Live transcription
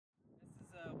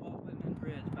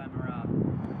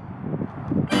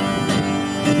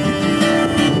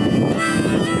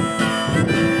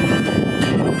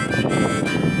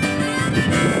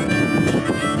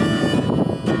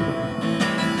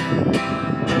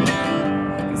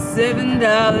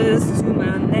$7 to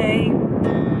my name,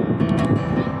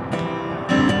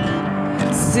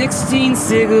 16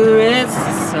 cigarettes,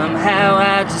 somehow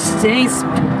I just ain't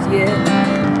smoked yet.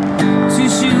 2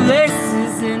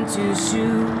 shoelaces and 2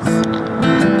 shoes.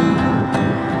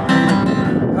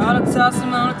 Ought to toss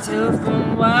them on a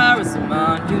telephone wire as a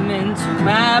monument to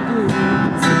my blues.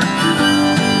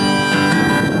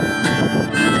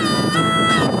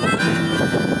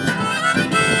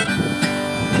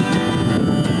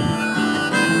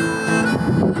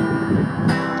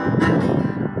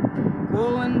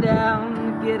 Going down to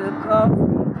get a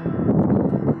coffee,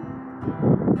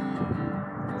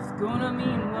 it's gonna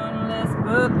mean one less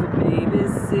buck, but maybe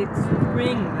 6 will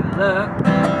bring the luck.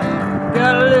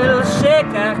 Got a little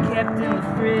shake I kept in the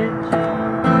fridge.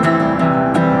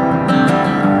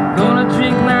 Gonna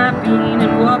drink my bean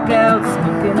and walk out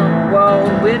smoking on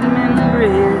Walt Whitman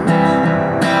Bridge.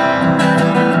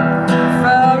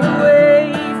 Far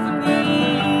away from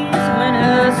these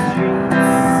winter streets,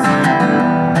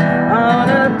 on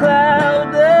a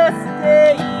cloudless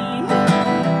day,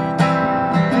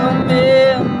 your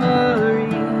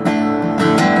memory,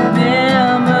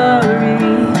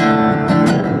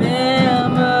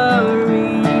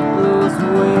 blows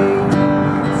away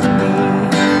to me.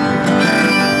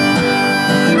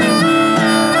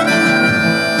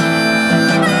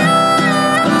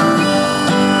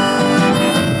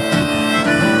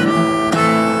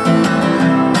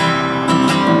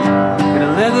 Got a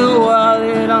leather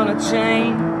wallet on a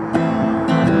chain,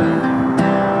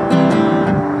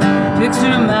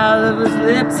 picture my lover's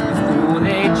lips before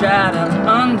they dried up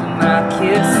under my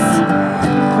kiss.